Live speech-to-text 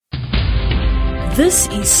This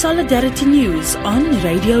is Solidarity News on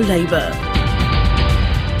Radio Labour.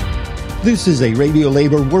 This is a Radio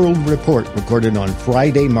Labour World Report recorded on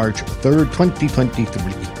Friday, March 3rd,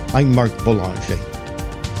 2023. I'm Mark Boulanger.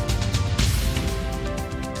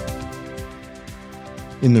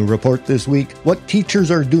 In the report this week, what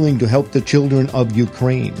teachers are doing to help the children of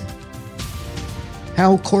Ukraine.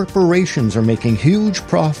 How corporations are making huge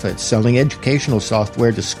profits selling educational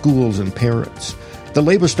software to schools and parents. The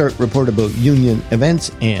LabourStart report about union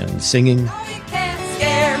events and singing. Oh, you can't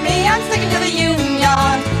scare me. I'm sticking to the union.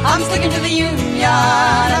 I'm sticking to the union.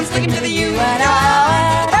 I'm sticking to the union.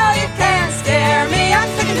 Oh, you can't scare me. I'm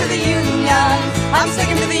sticking to the union. I'm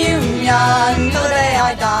sticking to the union till the day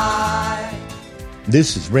I die.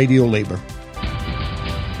 This is Radio Labour.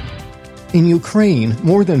 In Ukraine,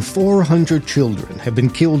 more than 400 children have been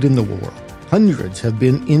killed in the war. Hundreds have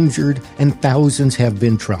been injured and thousands have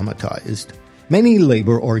been traumatized. Many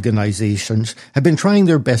labor organizations have been trying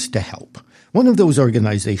their best to help. One of those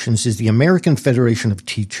organizations is the American Federation of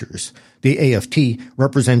Teachers. The AFT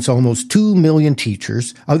represents almost 2 million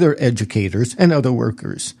teachers, other educators, and other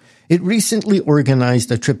workers. It recently organized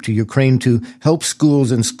a trip to Ukraine to help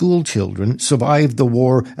schools and school children survive the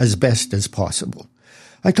war as best as possible.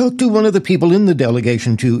 I talked to one of the people in the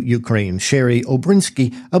delegation to Ukraine, Sherry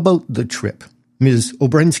Obrinsky, about the trip. Ms.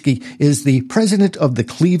 Obrinsky is the president of the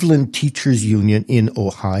Cleveland Teachers Union in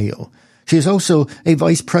Ohio. She is also a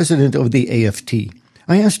vice president of the AFT.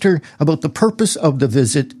 I asked her about the purpose of the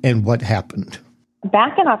visit and what happened.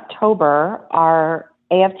 Back in October, our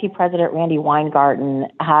AFT president, Randy Weingarten,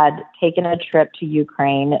 had taken a trip to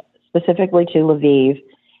Ukraine, specifically to Lviv,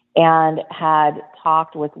 and had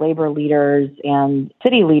talked with labor leaders and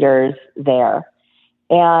city leaders there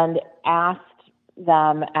and asked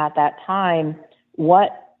them at that time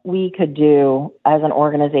what we could do as an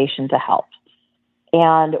organization to help.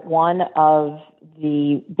 And one of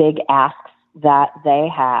the big asks that they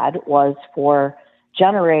had was for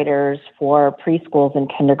generators for preschools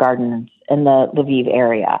and kindergartens in the Lviv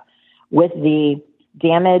area. With the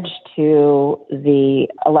damage to the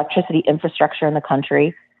electricity infrastructure in the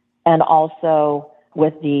country, and also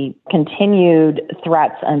with the continued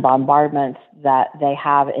threats and bombardments that they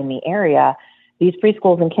have in the area, these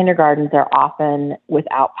preschools and kindergartens are often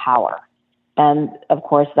without power. And of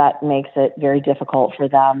course, that makes it very difficult for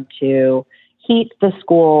them to heat the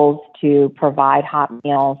schools, to provide hot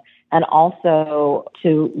meals, and also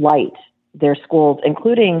to light their schools,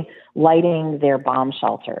 including lighting their bomb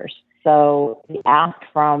shelters. So the ask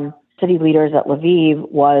from city leaders at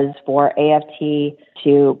Lviv was for AFT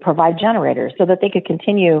to provide generators so that they could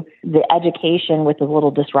continue the education with as little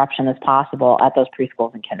disruption as possible at those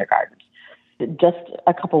preschools and kindergartens. Just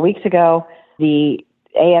a couple weeks ago, the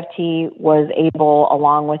AFT was able,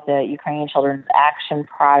 along with the Ukrainian Children's Action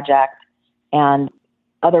Project and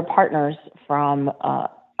other partners from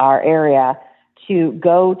our area, to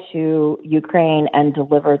go to Ukraine and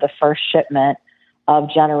deliver the first shipment of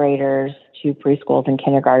generators to preschools and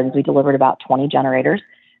kindergartens. We delivered about 20 generators,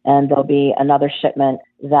 and there'll be another shipment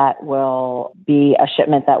that will be a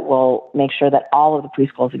shipment that will make sure that all of the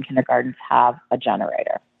preschools and kindergartens have a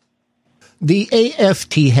generator. The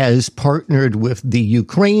AFT has partnered with the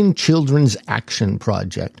Ukraine Children's Action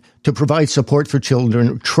Project to provide support for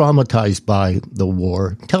children traumatized by the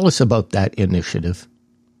war. Tell us about that initiative.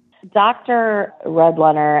 Dr.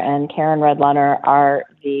 Redlener and Karen Redlener are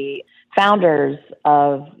the founders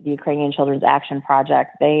of the Ukrainian Children's Action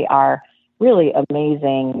Project. They are really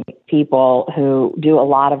amazing people who do a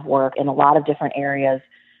lot of work in a lot of different areas,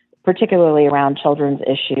 particularly around children's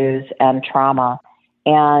issues and trauma.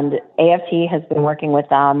 And AFT has been working with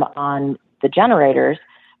them on the generators,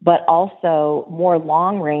 but also more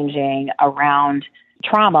long-ranging around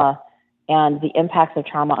trauma and the impacts of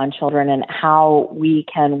trauma on children and how we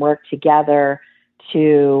can work together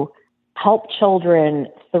to help children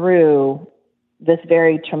through this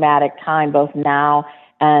very traumatic time, both now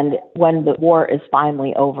and when the war is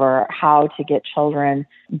finally over, how to get children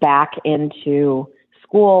back into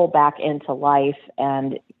school, back into life,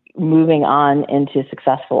 and moving on into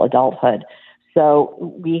successful adulthood. So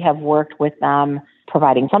we have worked with them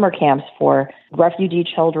providing summer camps for refugee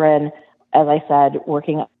children, as I said,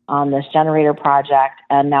 working on this generator project,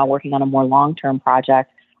 and now working on a more long-term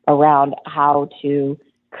project around how to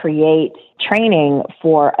create training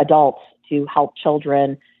for adults to help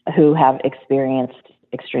children who have experienced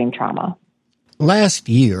extreme trauma. Last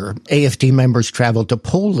year, AFT members traveled to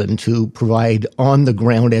Poland to provide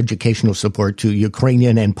on-the-ground educational support to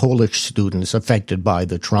Ukrainian and Polish students affected by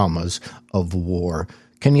the traumas of war.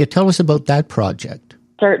 Can you tell us about that project?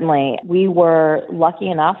 Certainly. We were lucky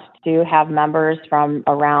enough to have members from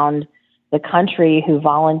around the country who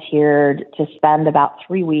volunteered to spend about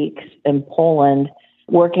 3 weeks in Poland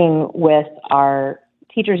working with our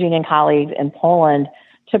teachers union colleagues in Poland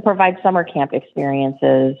to provide summer camp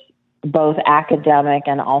experiences, both academic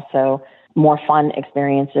and also more fun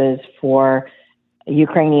experiences for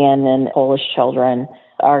Ukrainian and Polish children.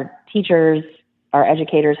 Our teachers, our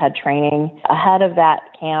educators had training ahead of that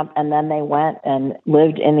camp, and then they went and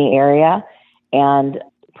lived in the area and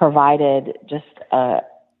provided just a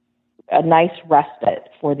nice respite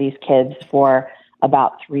for these kids for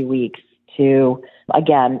about 3 weeks to,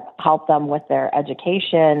 again, help them with their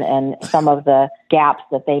education and some of the gaps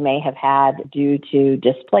that they may have had due to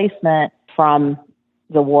displacement from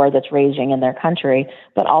the war that's raging in their country,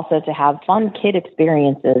 but also to have fun kid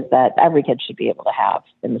experiences that every kid should be able to have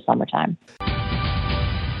in the summertime.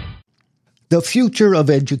 The future of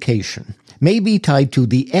education may be tied to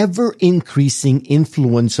the ever-increasing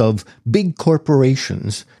influence of big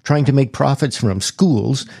corporations trying to make profits from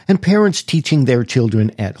schools and parents teaching their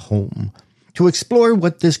children at home. To explore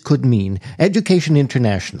what this could mean, Education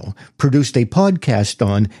International produced a podcast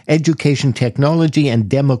on education technology and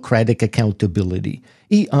democratic accountability.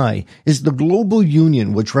 EI is the global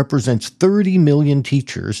union which represents 30 million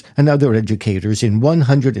teachers and other educators in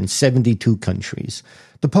 172 countries.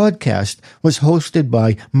 The podcast was hosted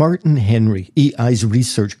by Martin Henry, EI's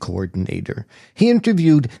research coordinator. He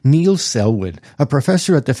interviewed Neil Selwyn, a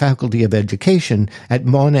professor at the Faculty of Education at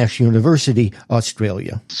Monash University,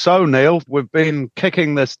 Australia. So, Neil, we've been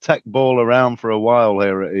kicking this tech ball around for a while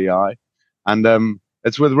here at EI, and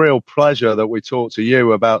it's with real pleasure that we talk to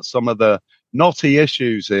you about some of the knotty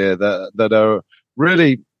issues here that are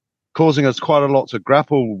really causing us quite a lot to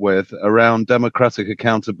grapple with around democratic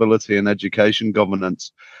accountability and education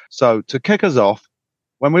governance. So to kick us off,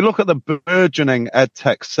 when we look at the burgeoning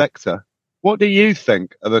edtech sector, what do you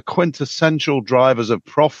think are the quintessential drivers of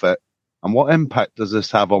profit, and what impact does this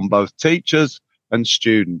have on both teachers and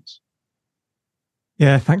students?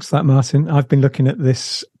 Yeah, thanks for that, Martin. I've been looking at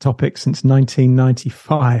this topic since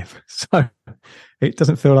 1995. So it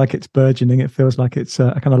doesn't feel like it's burgeoning. It feels like it's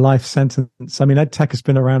a kind of life sentence. I mean, EdTech has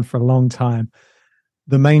been around for a long time.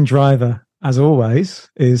 The main driver, as always,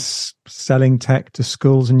 is selling tech to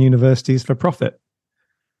schools and universities for profit.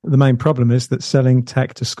 The main problem is that selling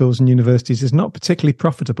tech to schools and universities is not particularly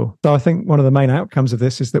profitable. So I think one of the main outcomes of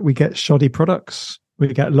this is that we get shoddy products. We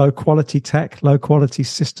get low quality tech, low quality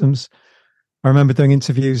systems. I remember doing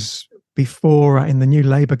interviews before in the new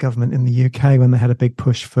Labour government in the UK when they had a big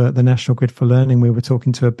push for the National Grid for Learning. We were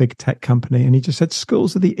talking to a big tech company, and he just said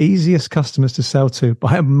schools are the easiest customers to sell to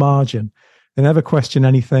by a margin. They never question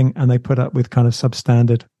anything, and they put up with kind of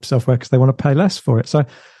substandard software because they want to pay less for it. So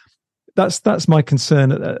that's my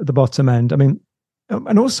concern at the bottom end. I mean,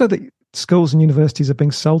 and also that schools and universities are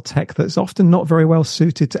being sold tech that's often not very well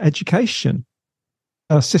suited to education.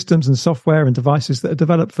 Systems and software and devices that are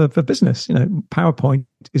developed for business. You know, PowerPoint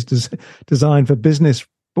is designed for business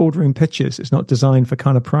boardroom pitches. It's not designed for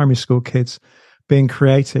kind of primary school kids being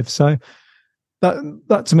creative. So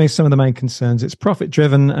that to me is some of the main concerns. It's profit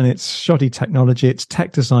driven and it's shoddy technology. It's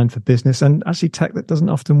tech designed for business, and actually tech that doesn't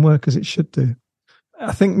often work as it should do.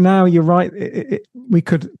 I think now you're right. We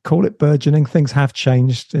could call it burgeoning. Things have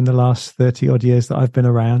changed in the last 30 odd years that I've been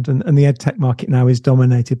around. And the ed tech market now is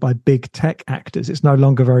dominated by big tech actors. It's no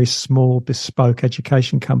longer very small, bespoke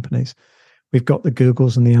education companies. We've got the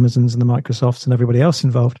Googles and the Amazons and the Microsofts and everybody else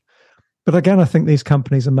involved. But again, I think these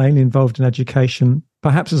companies are mainly involved in education,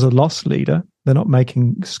 perhaps as a loss leader. They're not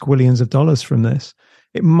making squillions of dollars from this.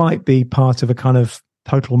 It might be part of a kind of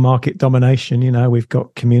total market domination. You know, we've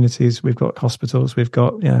got communities, we've got hospitals, we've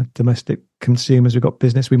got, you know, domestic consumers, we've got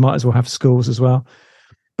business. We might as well have schools as well.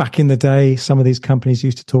 Back in the day, some of these companies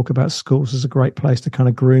used to talk about schools as a great place to kind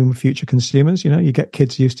of groom future consumers. You know, you get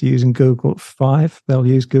kids used to using Google at 5. They'll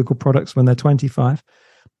use Google products when they're 25.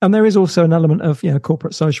 And there is also an element of, you know,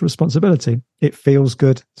 corporate social responsibility. It feels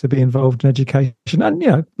good to be involved in education. And, you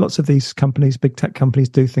know, lots of these companies, big tech companies,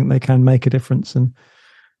 do think they can make a difference and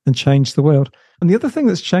change the world. And the other thing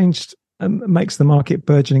that's changed and makes the market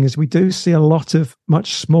burgeoning is we do see a lot of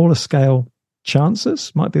much smaller scale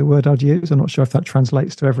chances, might be a word I'd use. I'm not sure if that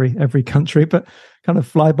translates to every country, but kind of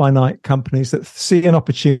fly-by-night companies that see an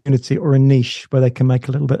opportunity or a niche where they can make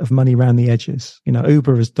a little bit of money around the edges. You know,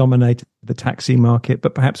 Uber has dominated the taxi market,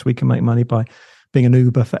 but perhaps we can make money by being an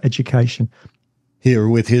Uber for education. Here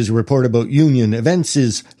with his report about union events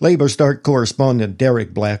is LabourStart correspondent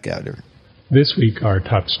Derek Blackadder. This week, our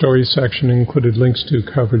top stories section included links to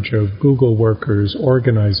coverage of Google workers'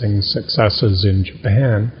 organizing successes in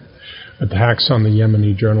Japan, attacks on the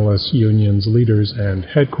Yemeni journalists' union's leaders and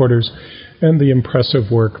headquarters, and the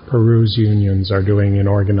impressive work Peru's unions are doing in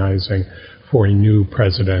organizing for a new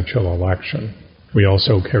presidential election. We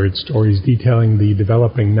also carried stories detailing the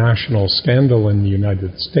developing national scandal in the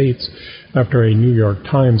United States after a New York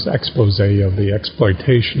Times expose of the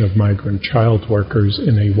exploitation of migrant child workers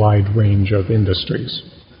in a wide range of industries.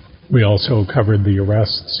 We also covered the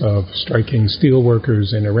arrests of striking steel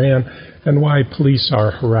workers in Iran and why police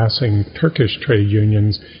are harassing Turkish trade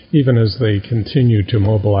unions even as they continue to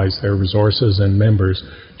mobilize their resources and members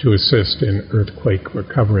to assist in earthquake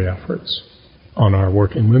recovery efforts. On our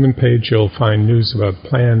Working Women page, you'll find news about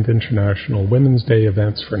planned International Women's Day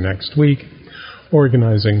events for next week,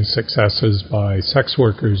 organizing successes by sex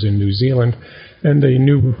workers in New Zealand, and a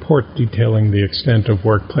new report detailing the extent of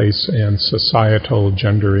workplace and societal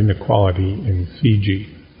gender inequality in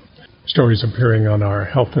Fiji. Stories appearing on our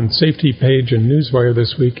Health and Safety page and Newswire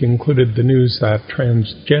this week included the news that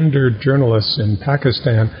transgender journalists in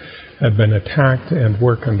Pakistan had been attacked and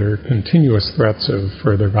work under continuous threats of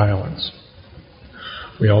further violence.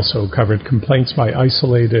 We also covered complaints by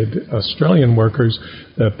isolated Australian workers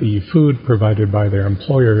that the food provided by their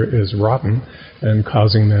employer is rotten and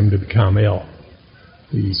causing them to become ill.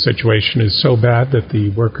 The situation is so bad that the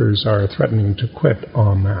workers are threatening to quit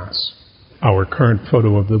en masse. Our current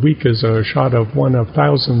photo of the week is a shot of one of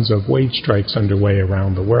thousands of wage strikes underway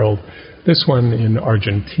around the world, this one in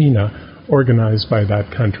Argentina, organized by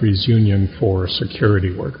that country's Union for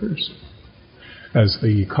Security Workers. As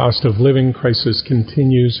the cost of living crisis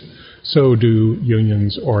continues, so do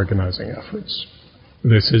unions' organizing efforts.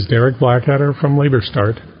 This is Derek Blackadder from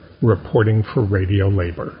LabourStart, reporting for Radio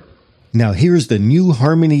Labor. Now here's the New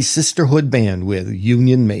Harmony Sisterhood Band with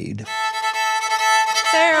Union Maid.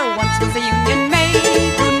 There once was a Union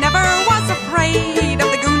Maid who never was afraid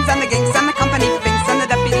of the goons and the ginks and the company finks and the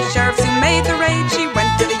deputy sheriffs who made the raid. She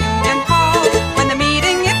went to the Union Hall when the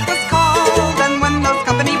meeting it was called, and when those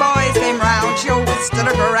company boys came round, she always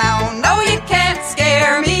stood her ground. Oh, you can't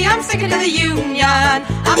scare me, I'm sticking to the Union.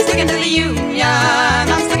 I'm sticking to the Union.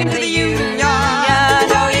 I'm sticking to the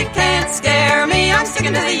Union. Oh, you can't scare me, I'm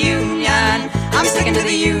sticking to the Union. I'm sticking to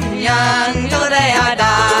the Union till the day I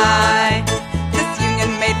die. This Union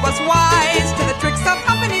Maid was wise to the tricks of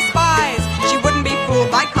company spies. She wouldn't be fooled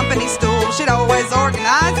by company stool. She'd always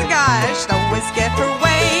organize the guys. She'd always get her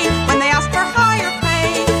way when they asked for higher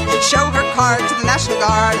pay. She'd show her card to the National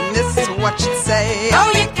Guard, and this is what she'd say. Oh,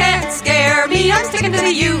 you can't scare me, I'm sticking to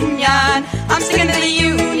the Union. I'm sticking to the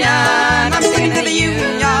Union. I'm sticking to the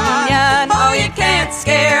Union. Oh, you can't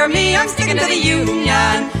scare me, I'm sticking to the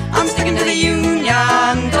Union. I'm sticking to the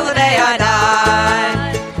Union till the day I die.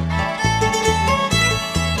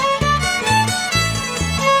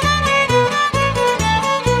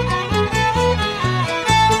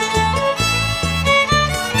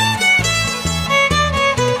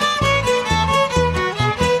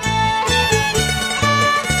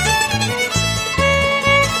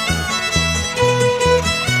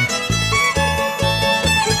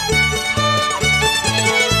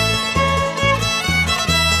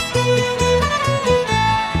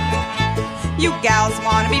 You gals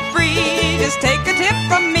wanna be free, just take a tip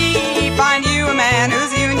from me. Find you a man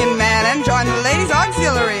who's a union man and join the ladies'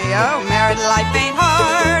 auxiliary. Oh, married life ain't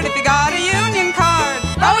hard if you got a union card.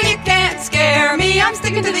 Oh, you can't scare me, I'm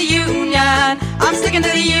sticking to the Union. I'm sticking to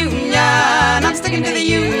the Union. I'm sticking to the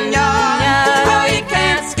Union. Oh, you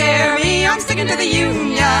can't scare me, I'm sticking to the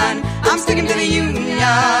Union. I'm sticking to the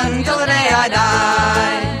Union till the day I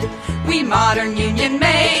die. We modern Union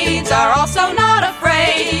maids are also not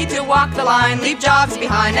afraid to walk the line, leave jobs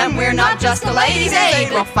behind, and we're not just a ladies' aid.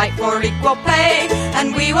 We'll fight for equal pay,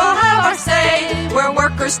 and we will have our say. We're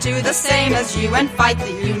workers too, the same as you, and fight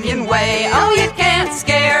the union way. Oh, you can't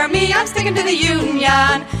scare me, I'm sticking to the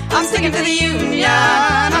Union. I'm sticking to the Union.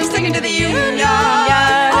 I'm sticking to the Union.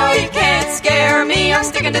 Oh, you can't scare me, I'm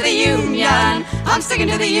sticking to the Union. I'm sticking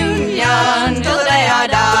to the Union till the day I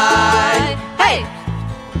die. Hey!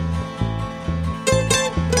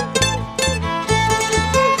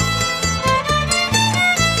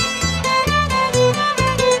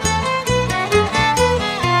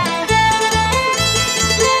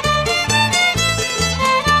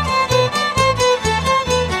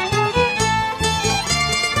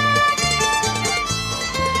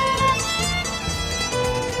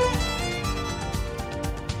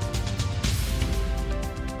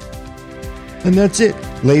 And that's it.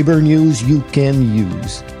 Labor news you can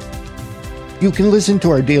use. You can listen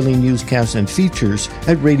to our daily newscasts and features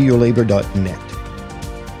at radiolabor.net.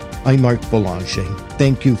 I'm Mark Boulanger.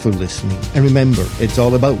 Thank you for listening. And remember, it's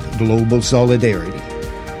all about global solidarity.